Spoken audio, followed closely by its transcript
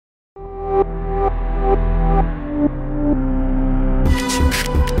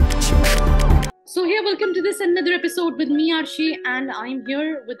welcome to this another episode with me Arshi, and I'm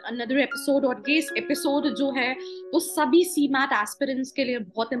here with another episode. और ये episode जो है वो सभी CMAT aspirants के लिए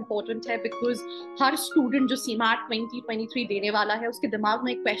बहुत important है, because हर student जो CMAT 2023 देने वाला है उसके दिमाग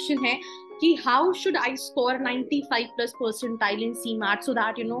में एक question है कि how should I score 95 plus percentile in CMAT so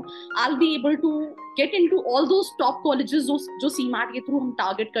that I'll be able to get into all those top colleges जो CMAT के through हम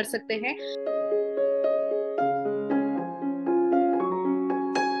target कर सकते हैं.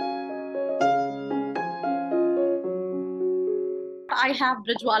 I have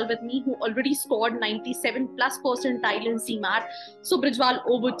Brijwal with me, who already scored 97 plus percentile in CMAT. So Brijwal,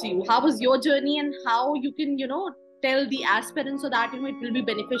 over to you. How was your journey and how you can, tell the aspirants so that it will be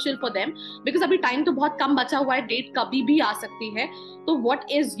beneficial for them? Because अभी time तो बहुत कम बचा हुआ है, date कभी भी आ सकती है. So what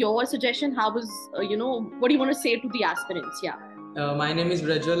is your suggestion? How was, what do you want to say to the aspirants? Yeah. My name is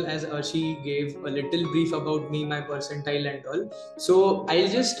Brijwal, as Arshi gave a little brief about me, my percentile and all. So I'll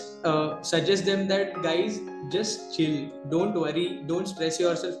just suggest them that, guys, just chill. Don't worry. Don't stress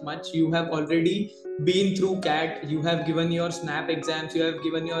yourself much. You have already been through CAT. You have given your SNAP exams. You have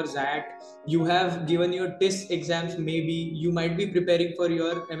given your ZAT. You have given your TIS exams. Maybe you might be preparing for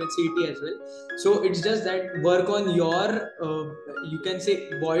your MHCET as well. So it's just that work on your, you can say,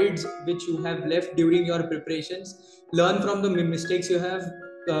 voids which you have left during your preparations. Learn from the mistakes you have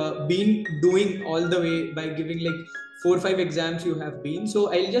been doing all the way by giving like 4 or 5 exams you have been.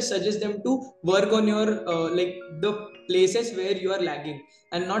 So I'll just suggest them to work on your like the places where you are lagging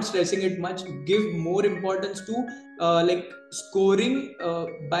and not stressing it much. Give more importance to like scoring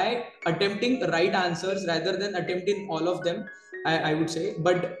by attempting right answers rather than attempting all of them, I would say.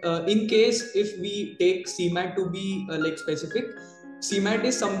 But in case if we take CMAT to be like specific, CMAT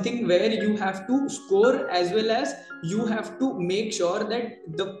is something where you have to score as well as you have to make sure that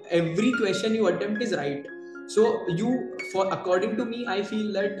every question you attempt is right. So according to me, I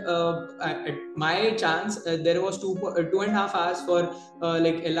feel that at my chance, there was 2.5 hours for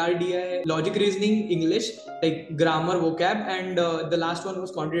like LRDI, logic reasoning, English, like grammar, vocab, and the last one was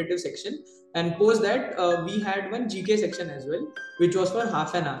quantitative section. And post that, we had one GK section as well, which was for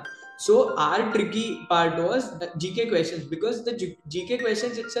half an hour. So our tricky part was the GK questions, because the GK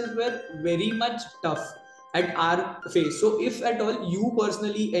questions itself were very much tough at our phase. So if at all you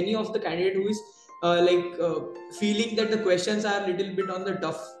personally, any of the candidate who is feeling that the questions are a little bit on the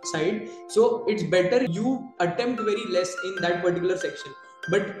tough side, so it's better you attempt very less in that particular section.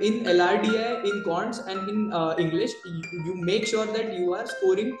 But in LRDI, in quants and in English, you make sure that you are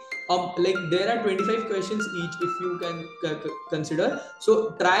scoring like there are 25 questions each if you can consider.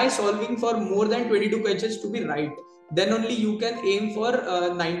 So try solving for more than 22 questions to be right. Then only you can aim for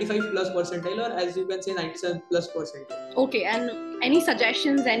 95 plus percentile, or as you can say 97 plus percentile. Okay, and any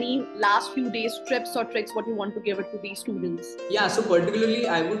suggestions, any last few days tips or tricks what you want to give it to these students? Yeah, so particularly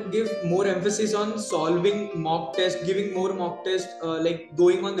I would give more emphasis on solving mock test, giving more mock test, like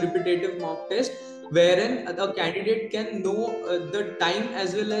going on repetitive mock test, wherein the candidate can know the time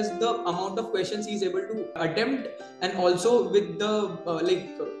as well as the amount of questions he is able to attempt, and also with the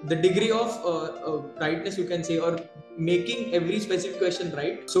like the degree of rightness, you can say, or making every specific question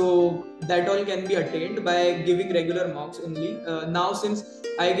right. So that all can be attained by giving regular mocks only. Now since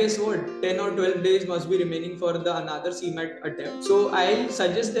I guess 10 or 12 days must be remaining for the another CMAT attempt, so I'll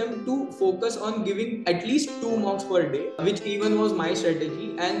suggest them to focus on giving at least 2 mocks per day, which even was my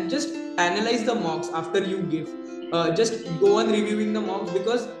strategy, and just analyze the mocks after you give. Just go on reviewing the mocks,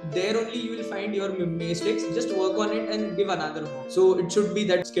 because there only you will find your mistakes. Just work on it and give another mock. So it should be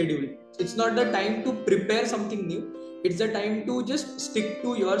that schedule. It's not the time to prepare something new. It's the time to just stick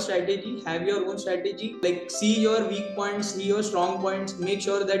to your strategy, have your own strategy, like see your weak points, see your strong points, make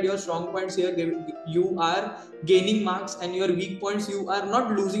sure that your strong points here you are gaining marks, and your weak points you are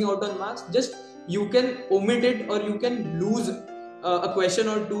not losing out on marks. Just you can omit it, or you can lose a question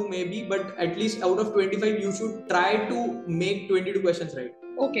or two maybe, but at least out of 25 you should try to make 22 questions right.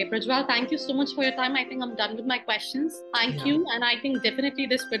 Okay, Brijwal, thank you so much for your time. I think I'm done with my questions. Thank you. And I think definitely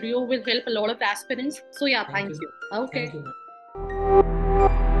this video will help a lot of aspirants. So yeah, thank you. Okay. Thank you.